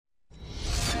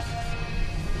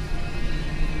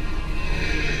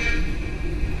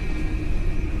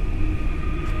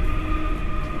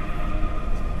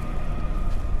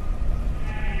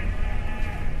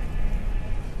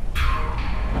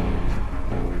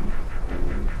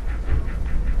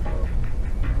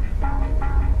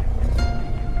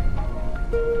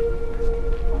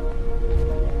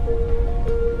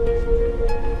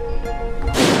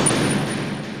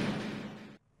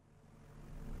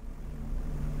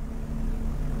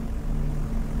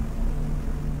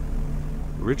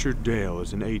Richard Dale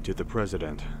is an aide to the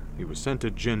president. He was sent to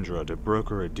Gindra to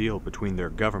broker a deal between their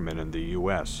government and the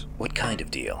U.S. What kind of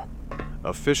deal?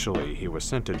 Officially, he was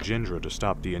sent to Gindra to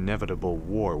stop the inevitable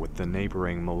war with the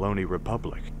neighboring Maloney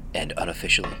Republic. And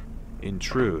unofficially? In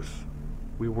truth,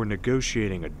 we were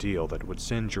negotiating a deal that would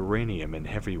send uranium in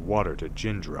heavy water to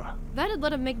Gindra. That'd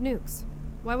let him make nukes.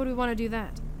 Why would we want to do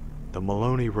that? The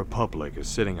Maloney Republic is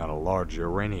sitting on a large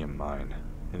uranium mine,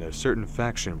 and a certain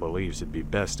faction believes it'd be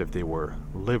best if they were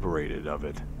liberated of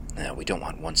it. We don't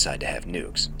want one side to have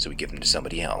nukes, so we give them to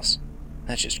somebody else.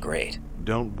 That's just great.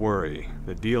 Don't worry,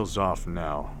 the deal's off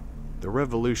now. The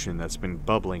revolution that's been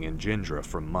bubbling in Gindra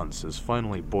for months has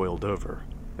finally boiled over.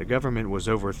 The government was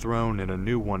overthrown and a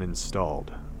new one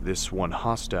installed, this one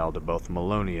hostile to both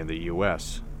Maloney and the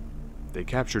U.S. They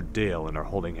captured Dale and are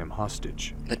holding him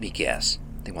hostage. Let me guess.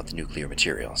 They want the nuclear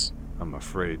materials. I'm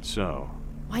afraid so.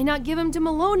 Why not give him to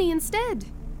Maloney instead?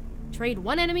 Trade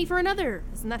one enemy for another.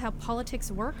 Isn't that how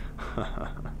politics work?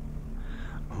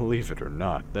 Believe it or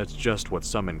not, that's just what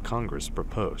some in Congress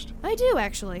proposed. I do,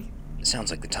 actually.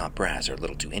 Sounds like the top brass are a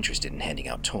little too interested in handing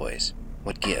out toys.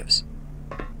 What gives?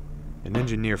 An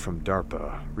engineer from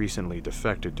DARPA recently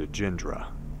defected to Gindra.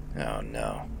 Oh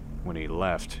no. When he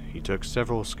left, he took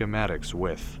several schematics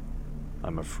with.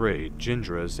 I'm afraid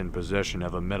Gindra is in possession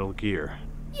of a Metal Gear.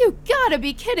 You gotta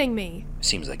be kidding me!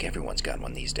 Seems like everyone's got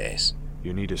one these days.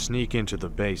 You need to sneak into the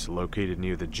base located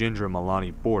near the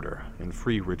Gindra-Maloney border and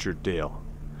free Richard Dale.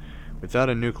 Without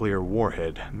a nuclear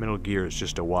warhead, Metal Gear is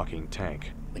just a walking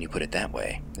tank. When you put it that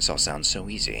way, this all sounds so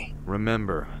easy.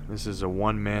 Remember, this is a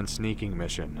one-man sneaking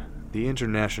mission. The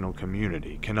international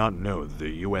community cannot know that the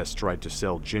U.S. tried to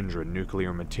sell Gindra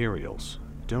nuclear materials.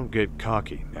 Don't get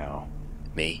cocky now.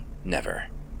 Me? Never.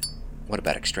 What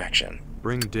about extraction?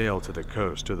 Bring Dale to the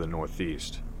coast to the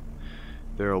northeast.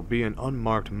 There'll be an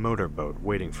unmarked motorboat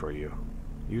waiting for you.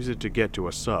 Use it to get to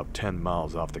a sub 10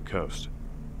 miles off the coast.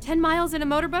 10 miles in a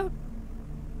motorboat?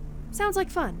 Sounds like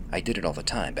fun. I did it all the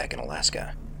time back in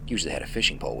Alaska. Usually had a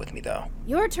fishing pole with me, though.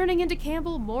 You're turning into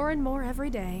Campbell more and more every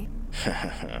day.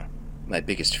 My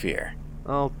biggest fear.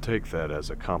 I'll take that as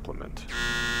a compliment.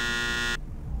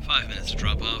 5 minutes to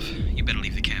drop off. You better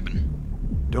leave the cabin.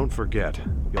 Don't forget,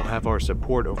 you'll have our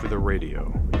support over the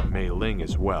radio, and Mei Ling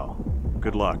as well.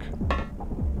 Good luck.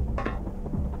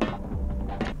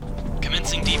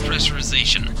 Commencing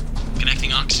depressurization.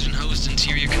 Connecting oxygen hose to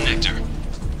interior connector.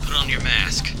 Put on your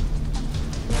mask.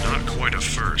 Not quite a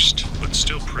first, but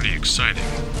still pretty exciting.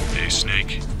 Hey,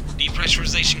 Snake.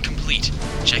 Depressurization complete.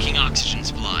 Checking oxygen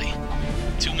supply.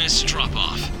 2 minutes to drop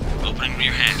off. Opening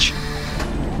rear hatch.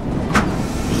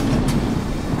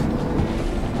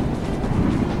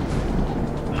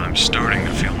 I'm starting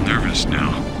to feel nervous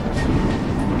now.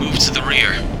 Move to the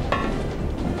rear.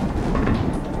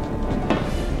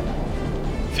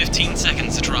 15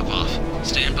 seconds to drop off.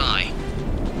 Stand by.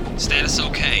 Status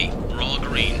okay. We're all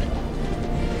green.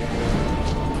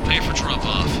 Prepare for drop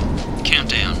off.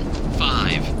 Countdown.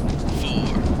 5,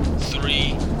 4,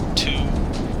 3, 2,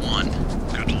 1.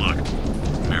 Good luck,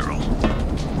 Meryl.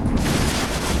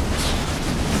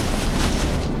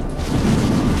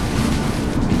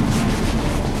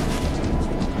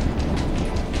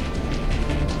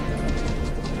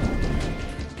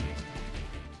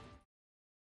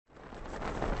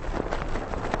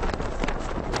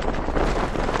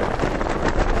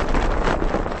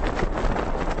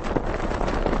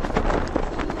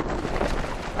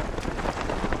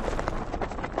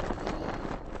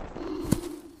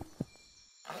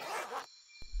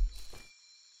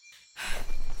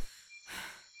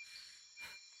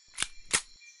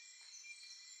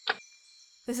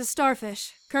 This is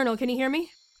Starfish. Colonel, can you hear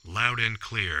me? Loud and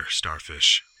clear,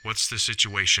 Starfish. What's the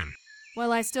situation?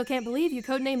 Well, I still can't believe you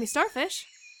codenamed me Starfish.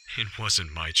 It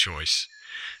wasn't my choice.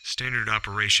 Standard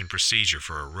operation procedure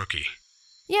for a rookie.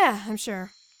 Yeah, I'm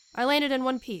sure. I landed in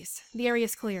one piece. The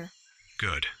area's clear.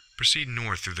 Good. Proceed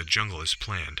north through the jungle as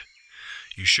planned.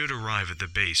 You should arrive at the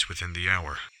base within the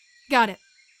hour. Got it.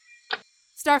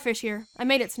 Starfish here. I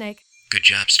made it, Snake. Good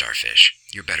job, Starfish.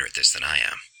 You're better at this than I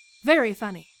am. Very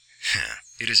funny.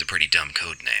 It is a pretty dumb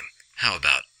code name. How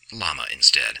about Llama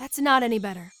instead? That's not any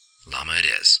better. Llama it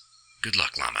is. Good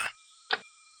luck, Llama.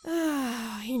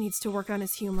 He needs to work on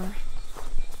his humor.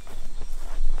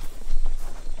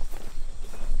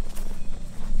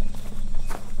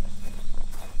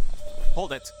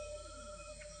 Hold it.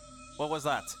 What was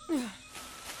that?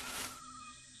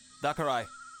 Dakarai,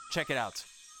 check it out.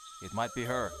 It might be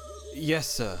her. Yes,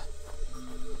 sir.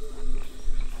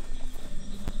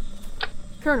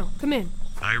 Colonel, come in.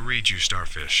 I read you,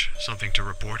 Starfish. Something to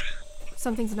report?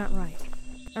 Something's not right.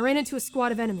 I ran into a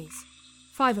squad of enemies.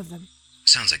 5 of them.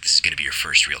 Sounds like this is going to be your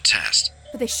first real test.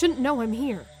 But they shouldn't know I'm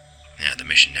here. Yeah, the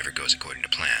mission never goes according to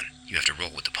plan. You have to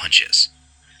roll with the punches.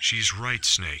 She's right,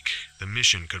 Snake. The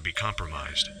mission could be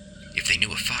compromised. If they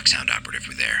knew a FOXHOUND operative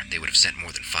were there, they would have sent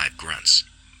more than 5 grunts.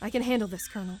 I can handle this,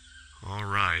 Colonel. All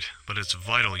right, but it's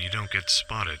vital you don't get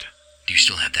spotted. Do you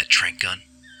still have that trank gun?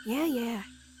 Yeah.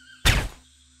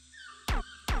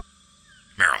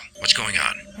 Meryl, what's going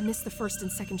on? I missed the first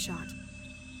and second shot.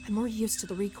 I'm more used to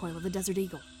the recoil of the Desert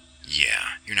Eagle.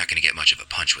 Yeah, you're not gonna get much of a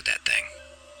punch with that thing.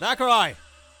 Dakarai!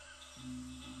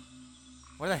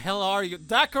 Where the hell are you?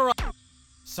 Dakarai!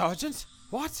 Sergeant?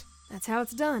 What? That's how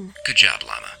it's done. Good job,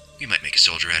 Llama. We might make a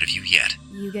soldier out of you yet.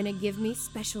 You gonna give me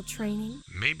special training?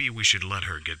 Maybe we should let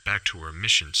her get back to her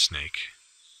mission, Snake.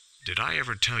 Did I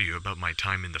ever tell you about my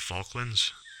time in the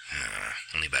Falklands?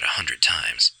 Only about 100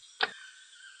 times.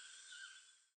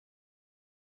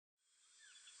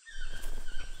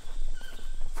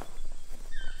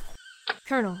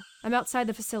 Colonel, I'm outside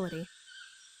the facility.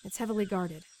 It's heavily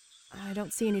guarded. I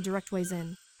don't see any direct ways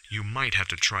in. You might have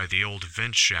to try the old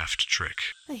vent shaft trick.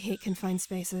 I hate confined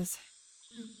spaces.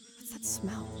 What's that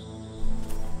smell?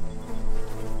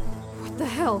 What the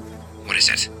hell? What is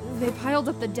it? They piled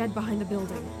up the dead behind the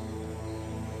building.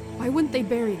 Why wouldn't they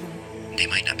bury them? They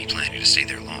might not be planning to stay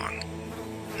there long.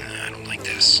 I don't like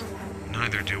this.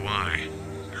 Neither do I.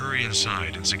 Hurry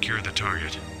inside and secure the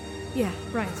target. Yeah,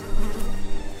 right.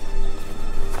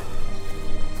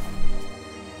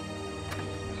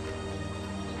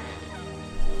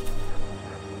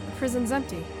 The prison's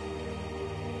empty.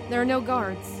 There are no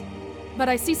guards. But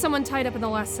I see someone tied up in the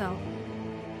last cell.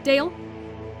 Dale?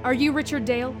 Are you Richard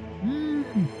Dale?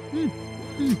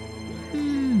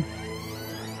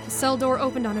 The cell door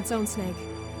opened on its own, Snake.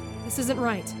 This isn't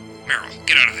right. Meryl,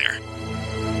 get out of there.